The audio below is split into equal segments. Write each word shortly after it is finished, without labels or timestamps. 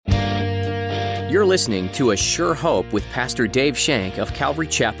You're listening to A Sure Hope with Pastor Dave Shank of Calvary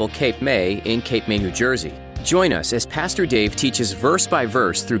Chapel, Cape May in Cape May, New Jersey. Join us as Pastor Dave teaches verse by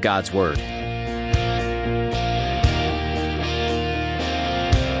verse through God's Word.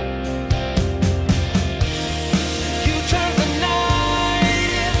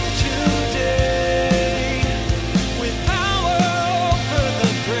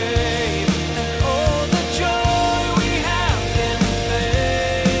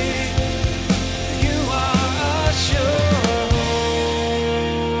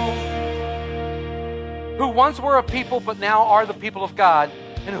 Once were a people, but now are the people of God,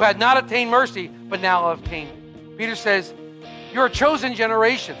 and who had not obtained mercy, but now have obtained. Peter says, you're a chosen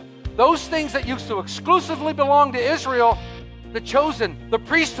generation. Those things that used to exclusively belong to Israel, the chosen, the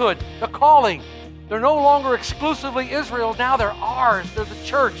priesthood, the calling, they're no longer exclusively Israel. Now they're ours. They're the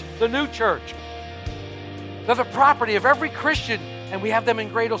church, the new church. They're the property of every Christian, and we have them in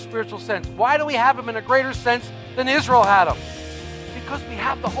greater spiritual sense. Why do we have them in a greater sense than Israel had them? Because we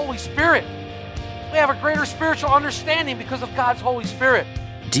have the Holy Spirit. We have a greater spiritual understanding because of God's Holy Spirit.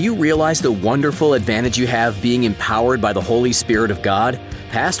 Do you realize the wonderful advantage you have being empowered by the Holy Spirit of God?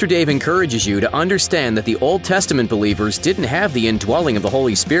 Pastor Dave encourages you to understand that the Old Testament believers didn't have the indwelling of the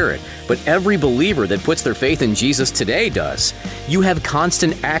Holy Spirit, but every believer that puts their faith in Jesus today does. You have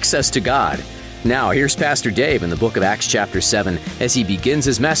constant access to God. Now, here's Pastor Dave in the book of Acts chapter 7 as he begins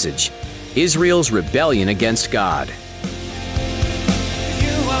his message, Israel's Rebellion Against God.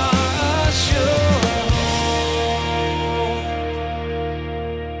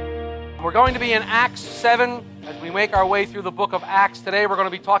 We're going to be in Acts 7 as we make our way through the book of Acts. Today we're going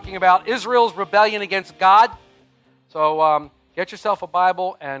to be talking about Israel's rebellion against God. So get yourself a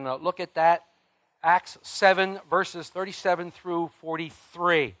Bible and look at that. Acts 7 verses 37 through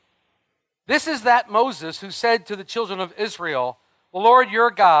 43. This is that Moses who said to the children of Israel, the Lord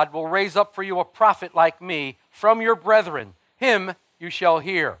your God will raise up for you a prophet like me from your brethren. Him you shall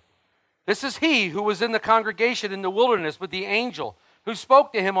hear. This is he who was in the congregation in the wilderness with the angel who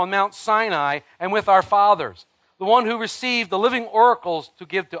spoke to him on Mount Sinai and with our fathers, the one who received the living oracles to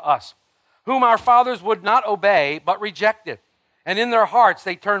give to us, whom our fathers would not obey, but rejected. And in their hearts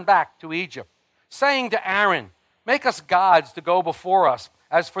they turned back to Egypt, saying to Aaron, make us gods to go before us.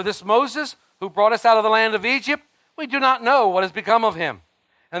 As for this Moses, who brought us out of the land of Egypt, we do not know what has become of him.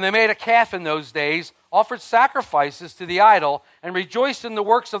 And they made a calf in those days, offered sacrifices to the idol, and rejoiced in the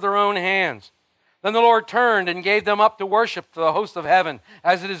works of their own hands. Then the Lord turned and gave them up to worship to the host of heaven,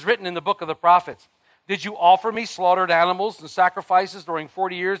 as it is written in the book of the prophets. Did you offer me slaughtered animals and sacrifices during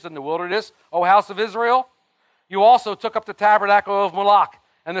 40 years in the wilderness, O house of Israel? You also took up the tabernacle of Moloch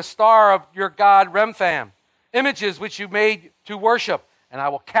and the star of your god Remphan, images which you made to worship, and I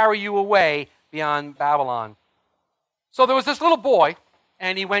will carry you away beyond Babylon. So there was this little boy,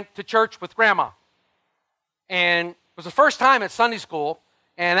 and he went to church with Grandma. And it was the first time at Sunday school.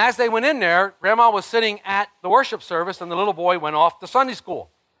 And as they went in there, Grandma was sitting at the worship service, and the little boy went off to Sunday school.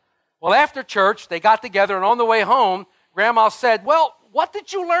 Well, after church, they got together, and on the way home, Grandma said, well, what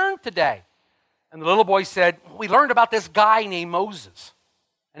did you learn today? And the little boy said, we learned about this guy named Moses.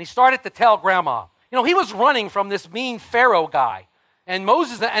 And he started to tell Grandma. You know, he was running from this mean Pharaoh guy, and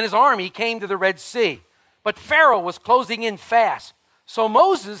Moses and his army came to the Red Sea. But Pharaoh was closing in fast. So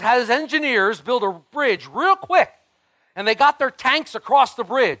Moses had his engineers build a bridge real quick. And they got their tanks across the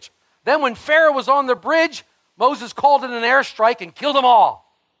bridge. Then when Pharaoh was on the bridge, Moses called in an airstrike and killed them all.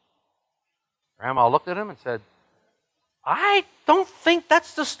 Grandma looked at him and said, I don't think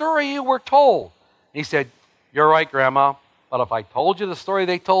that's the story you were told. And he said, you're right, Grandma, but if I told you the story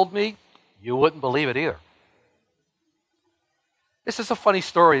they told me, you wouldn't believe it either. This is a funny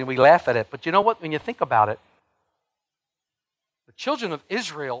story and we laugh at it, but you know what? When you think about it, the children of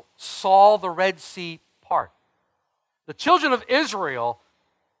Israel saw the Red Sea part. The children of Israel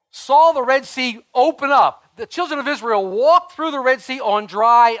saw the Red Sea open up. The children of Israel walked through the Red Sea on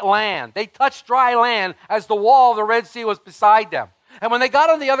dry land. They touched dry land as the wall of the Red Sea was beside them. And when they got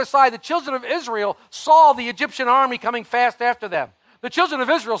on the other side, the children of Israel saw the Egyptian army coming fast after them. The children of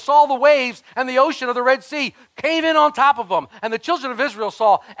Israel saw the waves and the ocean of the Red Sea cave in on top of them. And the children of Israel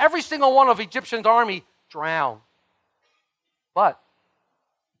saw every single one of Egyptian's army drown. But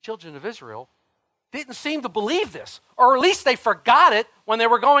the children of Israel didn't seem to believe this, or at least they forgot it when they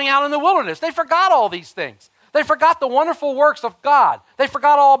were going out in the wilderness. They forgot all these things. They forgot the wonderful works of God. They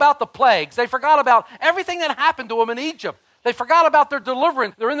forgot all about the plagues. They forgot about everything that happened to them in Egypt. They forgot about their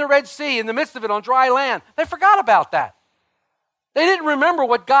deliverance. They're in the Red Sea, in the midst of it, on dry land. They forgot about that. They didn't remember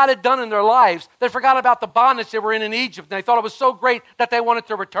what God had done in their lives. They forgot about the bondage they were in Egypt, and they thought it was so great that they wanted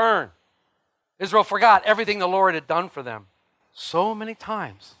to return. Israel forgot everything the Lord had done for them. So many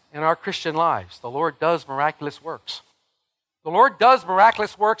times in our Christian lives. The Lord does miraculous works. The Lord does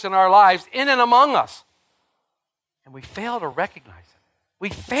miraculous works in our lives, in and among us. And we fail to recognize it. We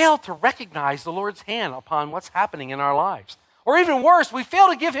fail to recognize the Lord's hand upon what's happening in our lives. Or even worse, we fail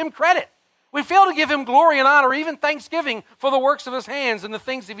to give him credit. We fail to give him glory and honor, even thanksgiving for the works of his hands and the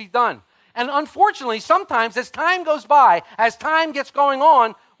things that he's done. And unfortunately, sometimes as time goes by, as time gets going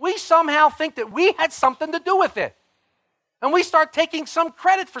on, we somehow think that we had something to do with it. And we start taking some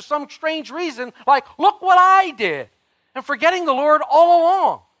credit for some strange reason, like, look what I did, and forgetting the Lord all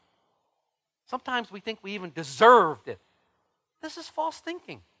along. Sometimes we think we even deserved it. This is false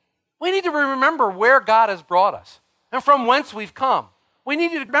thinking. We need to remember where God has brought us and from whence we've come. We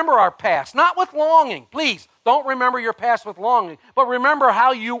need to remember our past, not with longing. Please, don't remember your past with longing, but remember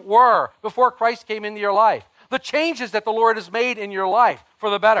how you were before Christ came into your life. The changes that the Lord has made in your life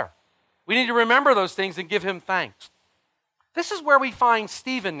for the better. We need to remember those things and give him thanks. This is where we find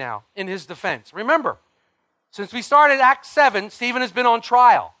Stephen now in his defense. Remember, since we started Acts 7, Stephen has been on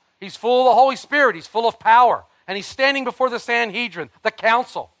trial. He's full of the Holy Spirit. He's full of power. And he's standing before the Sanhedrin, the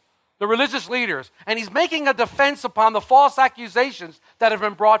council, the religious leaders, and he's making a defense upon the false accusations that have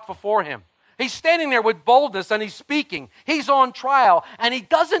been brought before him. He's standing there with boldness and he's speaking. He's on trial, and he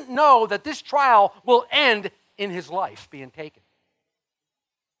doesn't know that this trial will end in his life being taken.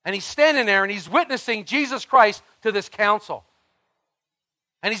 And he's standing there and he's witnessing Jesus Christ to this council.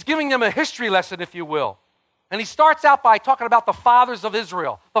 And he's giving them a history lesson, if you will. And he starts out by talking about the fathers of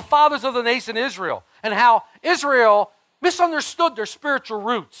Israel, the fathers of the nation Israel, and how Israel misunderstood their spiritual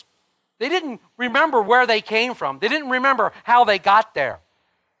roots. They didn't remember where they came from. They didn't remember how they got there.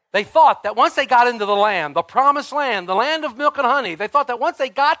 They thought that once they got into the land, the promised land, the land of milk and honey, they thought that once they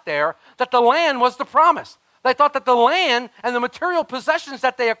got there, that the land was the promise. They thought that the land and the material possessions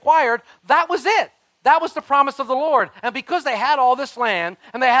that they acquired, that was it. That was the promise of the Lord. And because they had all this land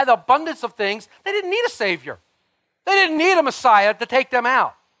and they had abundance of things, they didn't need a Savior. They didn't need a Messiah to take them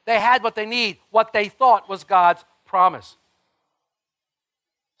out. They had what they need, what they thought was God's promise.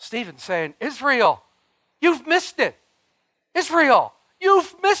 Stephen's saying, Israel, you've missed it. Israel,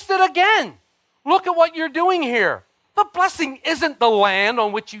 you've missed it again. Look at what you're doing here. The blessing isn't the land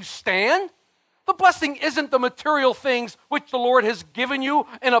on which you stand. The blessing isn't the material things which the Lord has given you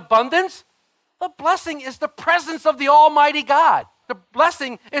in abundance. The blessing is the presence of the Almighty God. The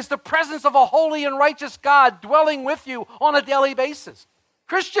blessing is the presence of a holy and righteous God dwelling with you on a daily basis.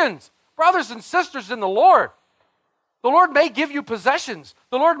 Christians, brothers and sisters in the Lord may give you possessions.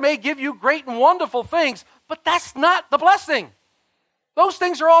 The Lord may give you great and wonderful things, but that's not the blessing. Those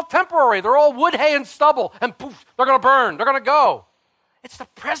things are all temporary. They're all wood, hay, and stubble, and poof, they're going to burn. They're going to go. It's the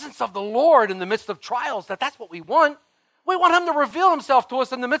presence of the Lord in the midst of trials that's what we want. We want him to reveal himself to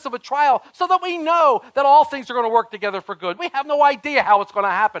us in the midst of a trial so that we know that all things are going to work together for good. We have no idea how it's going to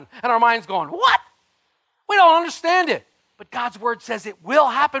happen. And our mind's going, what? We don't understand it. But God's word says it will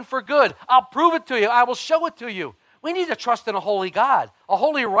happen for good. I'll prove it to you. I will show it to you. We need to trust in a holy God, a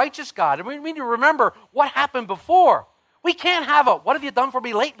holy, righteous God. And we need to remember what happened before. We can't have a, what have you done for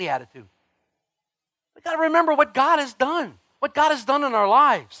me lately attitude. We've got to remember what God has done, what God has done in our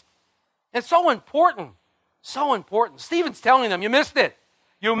lives. It's so important. So important. Stephen's telling them, you missed it.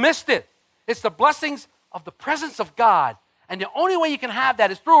 You missed it. It's the blessings of the presence of God. And the only way you can have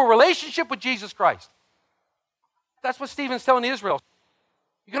that is through a relationship with Jesus Christ. That's what Stephen's telling Israel.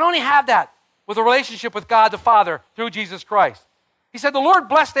 You can only have that with a relationship with God the Father through Jesus Christ. He said the Lord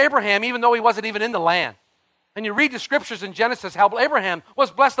blessed Abraham even though he wasn't even in the land. And you read the scriptures in Genesis how Abraham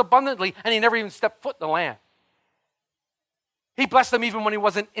was blessed abundantly and he never even stepped foot in the land. He blessed them even when he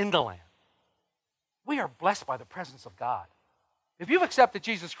wasn't in the land. We are blessed by the presence of God. If you've accepted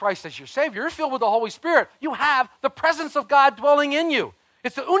Jesus Christ as your Savior, you're filled with the Holy Spirit. You have the presence of God dwelling in you.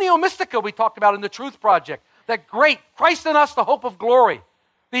 It's the unio mystica we talked about in the Truth Project. That great Christ in us, the hope of glory.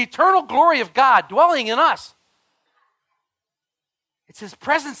 The eternal glory of God dwelling in us. It's his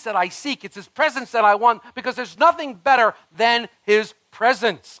presence that I seek. It's his presence that I want because there's nothing better than his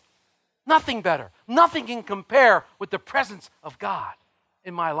presence. Nothing better. Nothing can compare with the presence of God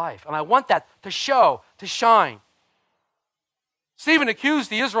in my life. And I want that to show, to shine. Stephen accused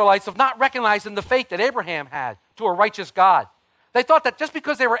the Israelites of not recognizing the faith that Abraham had to a righteous God. They thought that just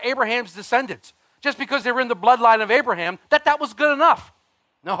because they were Abraham's descendants, just because they were in the bloodline of Abraham, that was good enough.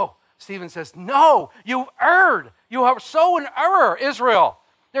 No, Stephen says, no, you erred. You are so in error, Israel.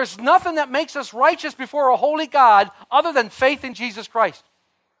 There's nothing that makes us righteous before a holy God other than faith in Jesus Christ.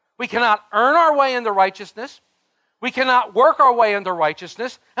 We cannot earn our way into righteousness. We cannot work our way into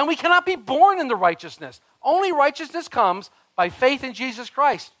righteousness, and we cannot be born into righteousness. Only righteousness comes by faith in Jesus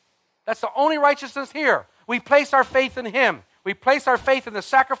Christ. That's the only righteousness here. We place our faith in him. We place our faith in the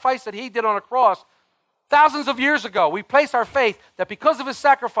sacrifice that he did on a cross thousands of years ago. We place our faith that because of his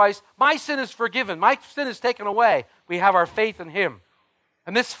sacrifice, my sin is forgiven, my sin is taken away. We have our faith in him.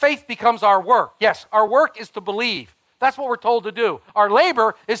 And this faith becomes our work. Yes, our work is to believe. That's what we're told to do. Our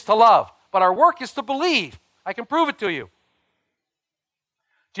labor is to love, but our work is to believe. I can prove it to you.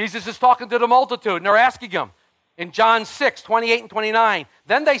 Jesus is talking to the multitude, and they're asking him in John 6, 28 and 29.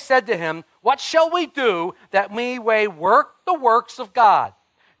 Then they said to him, what shall we do that we may work the works of God?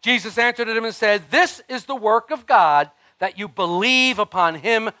 Jesus answered them and said, this is the work of God, that you believe upon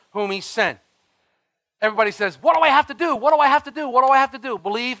him whom he sent. Everybody says, what do I have to do? What do I have to do? What do I have to do?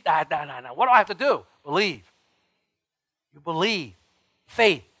 Believe? No. What do I have to do? Believe. You believe.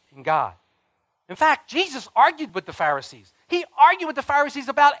 Faith in God. In fact, Jesus argued with the Pharisees. He argued with the Pharisees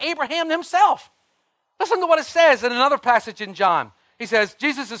about Abraham himself. Listen to what it says in another passage in John. He says,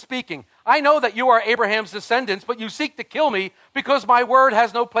 Jesus is speaking, I know that you are Abraham's descendants, but you seek to kill me because my word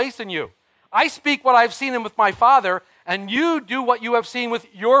has no place in you. I speak what I've seen with my father, and you do what you have seen with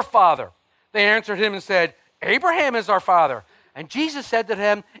your father. They answered him and said, Abraham is our father. And Jesus said to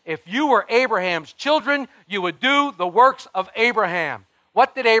them, if you were Abraham's children, you would do the works of Abraham.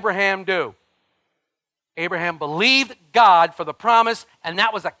 What did Abraham do? Abraham believed God for the promise, and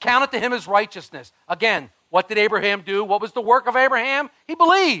that was accounted to him as righteousness. Again, what did Abraham do? What was the work of Abraham? He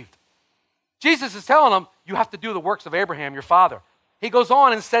believed. Jesus is telling them, you have to do the works of Abraham, your father. He goes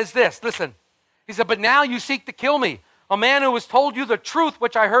on and says this, listen. He said, but now you seek to kill me, a man who has told you the truth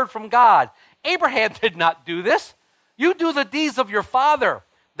which I heard from God. Abraham did not do this. You do the deeds of your father.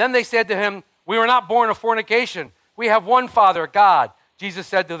 Then they said to him, we were not born of fornication. We have one Father, God. Jesus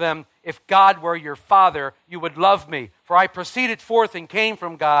said to them, if God were your father, you would love me, for I proceeded forth and came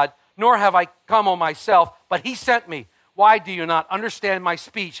from God, nor have I come on myself, but he sent me. Why do you not understand my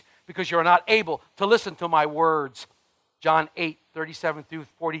speech? Because you are not able to listen to my words. John 8, 37 through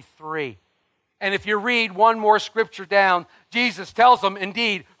 43. And if you read one more scripture down, Jesus tells them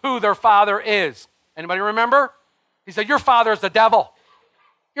indeed who their father is. Anybody remember? He said, your father is the devil.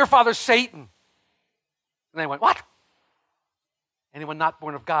 Your father's Satan. And they went, what? Anyone not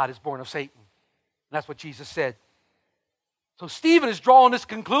born of God is born of Satan. And that's what Jesus said. So Stephen is drawing this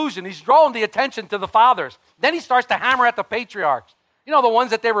conclusion. He's drawing the attention to the fathers. Then he starts to hammer at the patriarchs. You know, the ones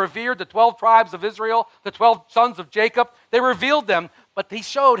that they revered, the 12 tribes of Israel, the 12 sons of Jacob. They revealed them, but he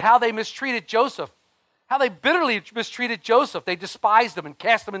showed how they mistreated Joseph, how they bitterly mistreated Joseph. They despised him and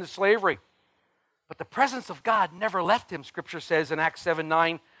cast him into slavery. But the presence of God never left him, Scripture says in Acts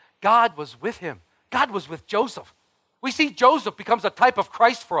 7:9. God was with him. God was with Joseph. We see Joseph becomes a type of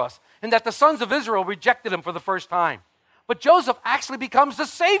Christ for us, in that the sons of Israel rejected him for the first time. But Joseph actually becomes the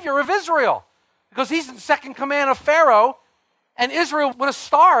savior of Israel, because he's in second command of Pharaoh, and Israel would have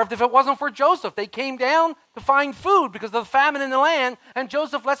starved if it wasn't for Joseph. They came down to find food because of the famine in the land, and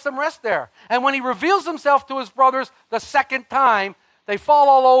Joseph lets them rest there. And when he reveals himself to his brothers the second time, they fall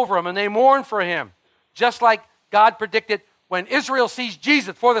all over him and they mourn for him. Just like God predicted, when Israel sees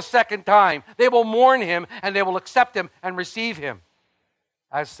Jesus for the second time, they will mourn him and they will accept him and receive him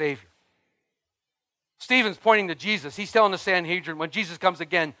as Savior. Stephen's pointing to Jesus. He's telling the Sanhedrin, when Jesus comes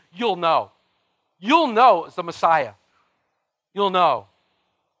again, you'll know. You'll know it's the Messiah. You'll know.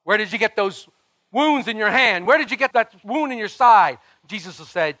 Where did you get those wounds in your hand? Where did you get that wound in your side? Jesus will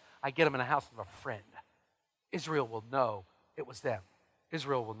say, I get them in the house of a friend. Israel will know it was them.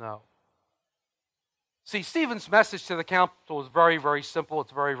 Israel will know. See, Stephen's message to the council is very, very simple.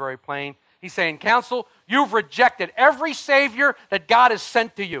 It's very, very plain. He's saying, council, you've rejected every Savior that God has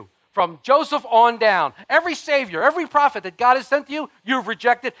sent to you. From Joseph on down. Every Savior, every prophet that God has sent to you, you've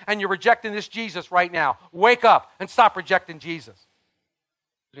rejected, and you're rejecting this Jesus right now. Wake up and stop rejecting Jesus.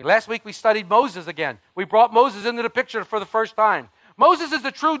 Last week we studied Moses again. We brought Moses into the picture for the first time. Moses is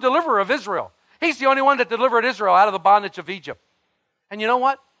the true deliverer of Israel. He's the only one that delivered Israel out of the bondage of Egypt. And you know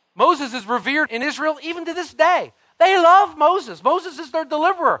what? Moses is revered in Israel even to this day. They love Moses. Moses is their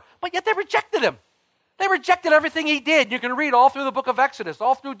deliverer, but yet they rejected him. They rejected everything he did. You can read all through the book of Exodus,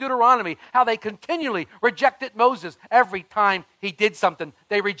 all through Deuteronomy, how they continually rejected Moses. Every time he did something,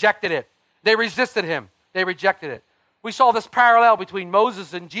 they rejected it. They resisted him. They rejected it. We saw this parallel between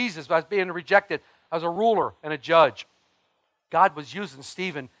Moses and Jesus as being rejected as a ruler and a judge. God was using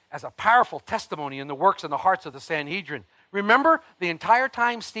Stephen as a powerful testimony in the works and the hearts of the Sanhedrin. Remember, the entire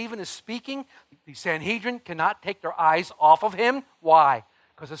time Stephen is speaking, the Sanhedrin cannot take their eyes off of him. Why?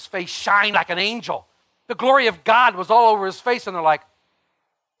 Because his face shined like an angel. The glory of God was all over his face, and they're like,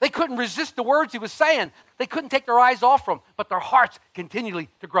 they couldn't resist the words he was saying. They couldn't take their eyes off from him, but their hearts continually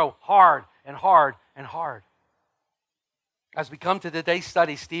to grow hard and hard and hard. As we come to today's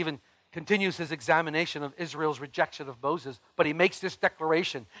study, Stephen continues his examination of Israel's rejection of Moses, but he makes this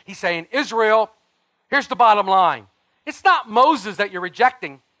declaration. He's saying, Israel, here's the bottom line. It's not Moses that you're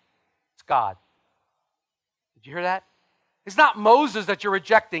rejecting, it's God. Did you hear that? It's not Moses that you're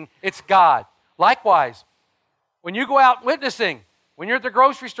rejecting, it's God. Likewise, when you go out witnessing, when you're at the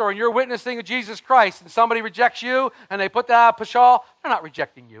grocery store and you're witnessing of Jesus Christ and somebody rejects you and they put that out of pashal, they're not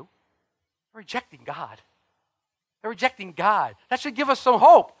rejecting you. They're rejecting God. They're rejecting God. That should give us some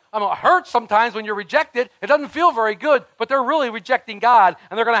hope. It hurts sometimes when you're rejected. It doesn't feel very good, but they're really rejecting God,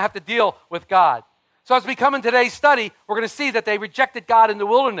 and they're going to have to deal with God. So as we come in today's study, we're going to see that they rejected God in the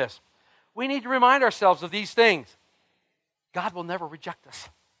wilderness. We need to remind ourselves of these things. God will never reject us.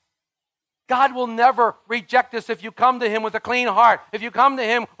 God will never reject us if you come to him with a clean heart, if you come to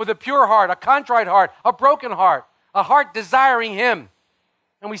him with a pure heart, a contrite heart, a broken heart, a heart desiring him.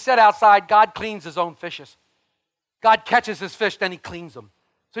 And we said outside, God cleans his own fishes. God catches his fish, then he cleans them.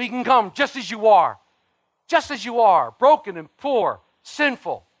 So you can come just as you are, broken and poor,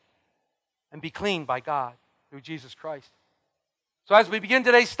 sinful, and be cleaned by God through Jesus Christ. So as we begin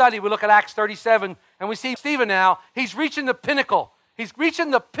today's study, we look at Acts 37, and we see Stephen now, he's reaching the pinnacle. He's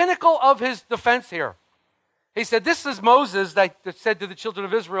reaching the pinnacle of his defense here. He said, this is Moses that said to the children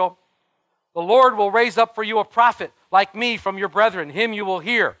of Israel, the Lord will raise up for you a prophet like me from your brethren. Him you will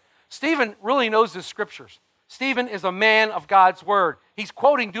hear. Stephen really knows his scriptures. Stephen is a man of God's word. He's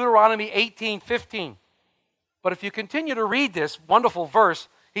quoting Deuteronomy 18:15. But if you continue to read this wonderful verse,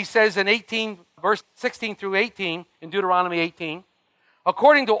 he says in 18, verse 16 through 18, in Deuteronomy 18,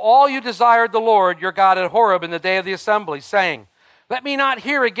 according to all you desired the Lord your God at Horeb in the day of the assembly, saying, let me not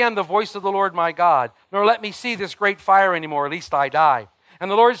hear again the voice of the Lord my God, nor let me see this great fire anymore, lest I die.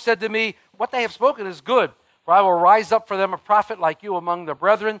 And the Lord said to me, what they have spoken is good, for I will rise up for them a prophet like you among the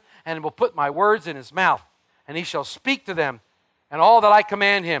brethren, and will put my words in his mouth. And he shall speak to them, and all that I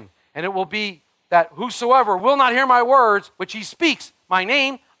command him. And it will be that whosoever will not hear my words, which he speaks, my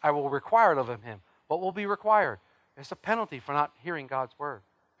name, I will require it of him. What will be required? There's a penalty for not hearing God's word.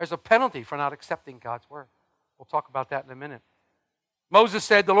 There's a penalty for not accepting God's word. We'll talk about that in a minute. Moses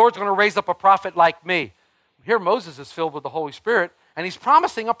said, the Lord's going to raise up a prophet like me. Here Moses is filled with the Holy Spirit, and he's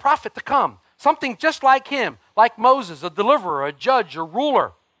promising a prophet to come. Something just like him, like Moses, a deliverer, a judge, a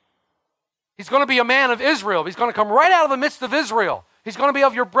ruler. He's going to be a man of Israel. He's going to come right out of the midst of Israel. He's going to be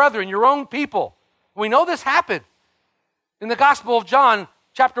of your brethren, your own people. We know this happened. In the Gospel of John,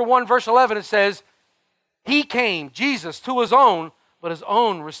 chapter 1, verse 11, it says, he came, Jesus, to his own, but his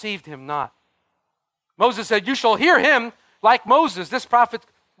own received him not. Moses said, you shall hear him. Like Moses, this prophet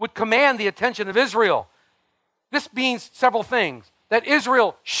would command the attention of Israel. This means several things. That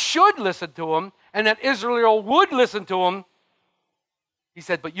Israel should listen to him, and that Israel would listen to him. He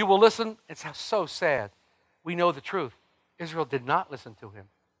said, but you will listen. It's so sad. We know the truth. Israel did not listen to him.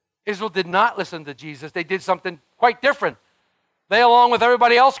 Israel did not listen to Jesus. They did something quite different. They, along with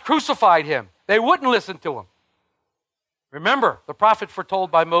everybody else, crucified him. They wouldn't listen to him. Remember, the prophet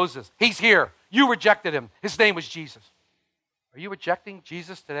foretold by Moses, he's here. You rejected him. His name was Jesus. Are you rejecting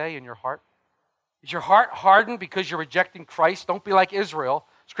Jesus today in your heart? Is your heart hardened because you're rejecting Christ? Don't be like Israel.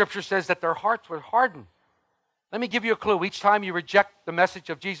 Scripture says that their hearts were hardened. Let me give you a clue. Each time you reject the message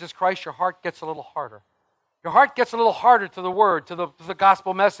of Jesus Christ, your heart gets a little harder. Your heart gets a little harder to the word, to the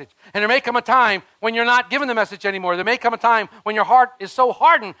gospel message. And there may come a time when you're not given the message anymore. There may come a time when your heart is so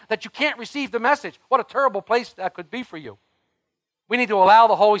hardened that you can't receive the message. What a terrible place that could be for you. We need to allow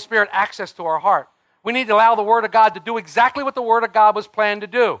the Holy Spirit access to our heart. We need to allow the Word of God to do exactly what the Word of God was planned to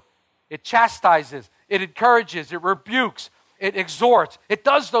do. It chastises, it encourages, it rebukes, it exhorts. It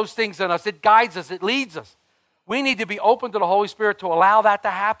does those things in us. It guides us, it leads us. We need to be open to the Holy Spirit to allow that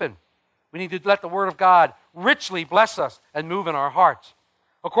to happen. We need to let the Word of God richly bless us and move in our hearts.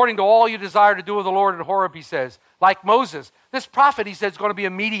 According to all you desire to do with the Lord in Horeb, he says, like Moses, this prophet, he says, is going to be a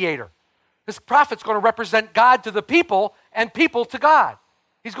mediator. This prophet's going to represent God to the people and people to God.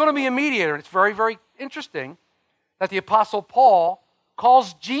 He's going to be a mediator. And it's very, very interesting that the Apostle Paul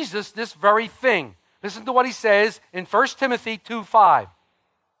calls Jesus this very thing. Listen to what he says in 1 Timothy 2:5.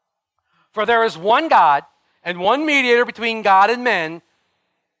 For there is one God and one mediator between God and men,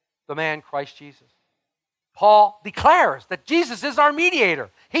 the man Christ Jesus. Paul declares that Jesus is our mediator.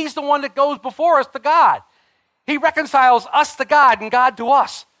 He's the one that goes before us to God. He reconciles us to God and God to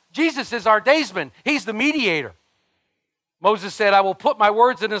us. Jesus is our daysman. He's the mediator. Moses said, I will put my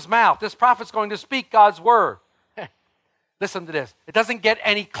words in his mouth. This prophet's going to speak God's word. Listen to this. It doesn't get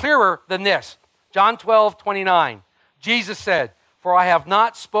any clearer than this. John 12:29. Jesus said, for I have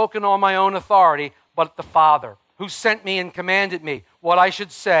not spoken on my own authority, but the Father, who sent me and commanded me what I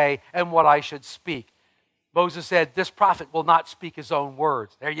should say and what I should speak. Moses said, this prophet will not speak his own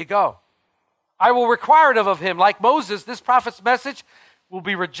words. There you go. I will require it of him. Like Moses, this prophet's message will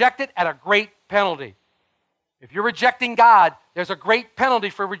be rejected at a great penalty. If you're rejecting God, there's a great penalty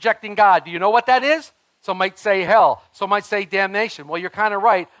for rejecting God. Do you know what that is? Some might say hell. Some might say damnation. Well, you're kind of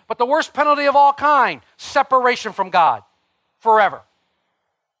right. But the worst penalty of all kind, separation from God forever.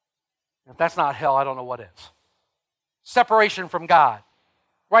 If that's not hell, I don't know what is. Separation from God.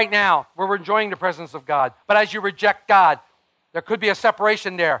 Right now, we're enjoying the presence of God. But as you reject God, there could be a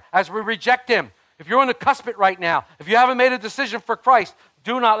separation there. As we reject Him, if you're on the cusp it right now, if you haven't made a decision for Christ,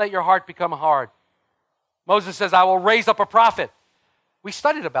 do not let your heart become hard. Moses says, I will raise up a prophet. We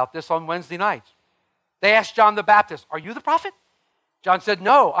studied about this on Wednesday nights. They asked John the Baptist, are you the prophet? John said,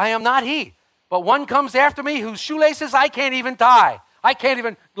 no, I am not he. But one comes after me whose shoelaces I can't even tie. I can't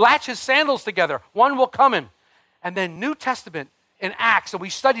even latch his sandals together. One will come in. And then New Testament in Acts, and we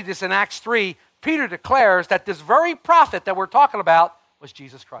studied this in Acts 3, Peter declares that this very prophet that we're talking about was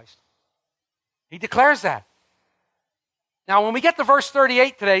Jesus Christ. He declares that. Now, when we get to verse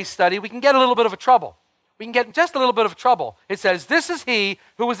 38 today's study, we can get a little bit of trouble. We can get just a little bit of trouble. It says, this is he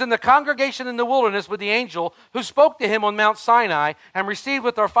who was in the congregation in the wilderness with the angel who spoke to him on Mount Sinai and received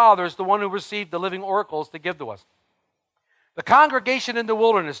with our fathers the one who received the living oracles to give to us. The congregation in the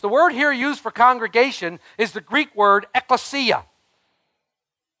wilderness. The word here used for congregation is the Greek word ekklesia.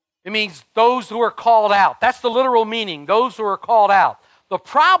 It means those who are called out. That's the literal meaning, those who are called out. The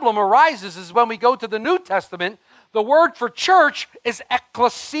problem arises is when we go to the New Testament, the word for church is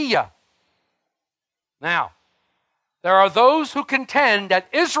ekklesia. Now, there are those who contend that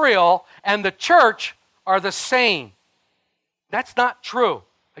Israel and the church are the same. That's not true.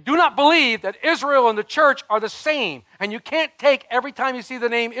 I do not believe that Israel and the church are the same. And you can't take every time you see the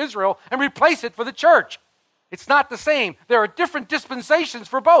name Israel and replace it for the church. It's not the same. There are different dispensations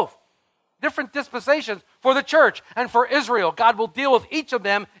for both. Different dispensations for the church and for Israel. God will deal with each of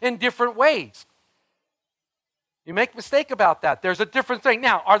them in different ways. You make a mistake about that. There's a different thing.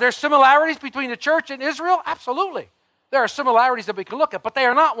 Now, are there similarities between the church and Israel? Absolutely. There are similarities that we can look at, but they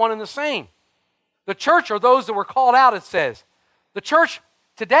are not one and the same. The church are those that were called out, it says. The church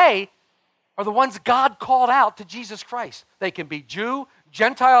today are the ones God called out to Jesus Christ. They can be Jew,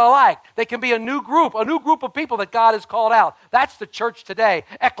 Gentile alike. They can be a new group of people that God has called out. That's the church today,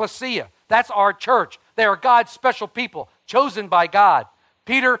 ecclesia. That's our church. They are God's special people, chosen by God.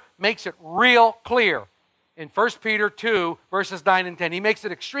 Peter makes it real clear. In 1 Peter 2, verses 9 and 10, he makes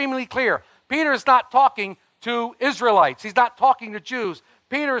it extremely clear. Peter is not talking to Israelites. He's not talking to Jews.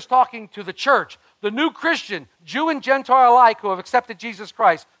 Peter is talking to the church, the new Christian, Jew and Gentile alike who have accepted Jesus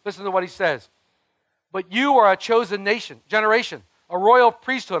Christ. Listen to what he says. But you are a chosen generation, a royal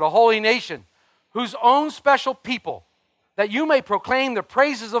priesthood, a holy nation, whose own special people, that you may proclaim the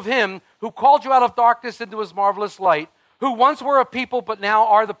praises of him who called you out of darkness into his marvelous light, who once were a people but now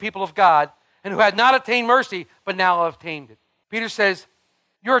are the people of God, and who had not attained mercy, but now have attained it. Peter says,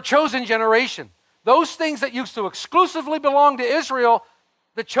 you're a chosen generation. Those things that used to exclusively belong to Israel,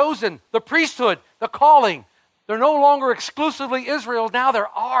 the chosen, the priesthood, the calling, they're no longer exclusively Israel. Now they're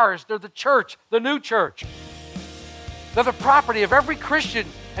ours. They're the church, the new church. They're the property of every Christian,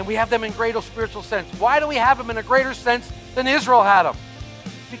 and we have them in greater spiritual sense. Why do we have them in a greater sense than Israel had them?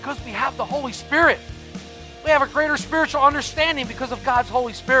 Because we have the Holy Spirit. We have a greater spiritual understanding because of God's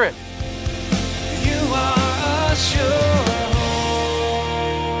Holy Spirit. You are a sure hope.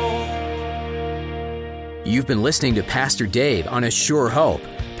 You've been listening to Pastor Dave on A Sure Hope.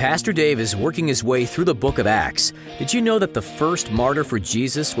 Pastor Dave is working his way through the book of Acts. Did you know that the first martyr for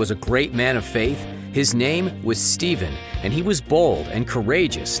Jesus was a great man of faith? His name was Stephen, and he was bold and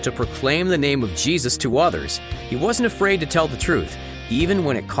courageous to proclaim the name of Jesus to others. He wasn't afraid to tell the truth, even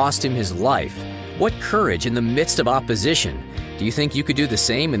when it cost him his life. What courage in the midst of opposition! Do you think you could do the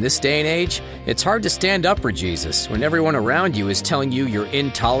same in this day and age? It's hard to stand up for Jesus when everyone around you is telling you you're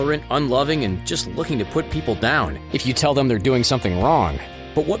intolerant, unloving, and just looking to put people down if you tell them they're doing something wrong.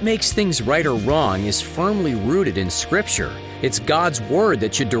 But what makes things right or wrong is firmly rooted in Scripture. It's God's Word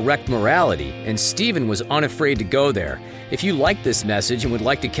that should direct morality, and Stephen was unafraid to go there. If you like this message and would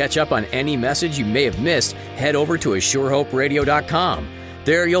like to catch up on any message you may have missed, head over to ASureHopeRadio.com.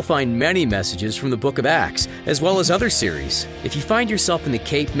 There you'll find many messages from the book of Acts, as well as other series. If you find yourself in the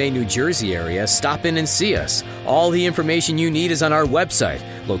Cape May, New Jersey area, stop in and see us. All the information you need is on our website,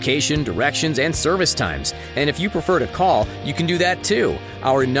 location, directions, and service times. And if you prefer to call, you can do that too.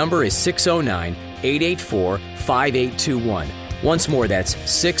 Our number is 609-884-5821. Once more, that's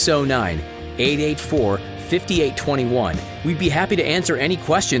 609-884-5821. We'd be happy to answer any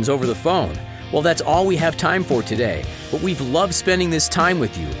questions over the phone. Well, that's all we have time for today, but we've loved spending this time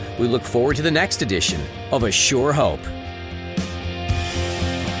with you. We look forward to the next edition of A Sure Hope.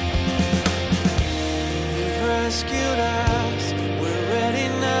 You've rescued us, we're ready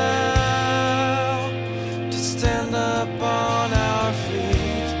now to stand up on our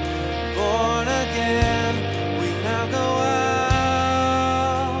feet. Born again, we now go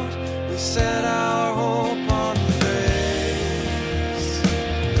out, we set our hope on grace.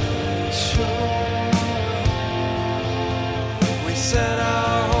 Sure.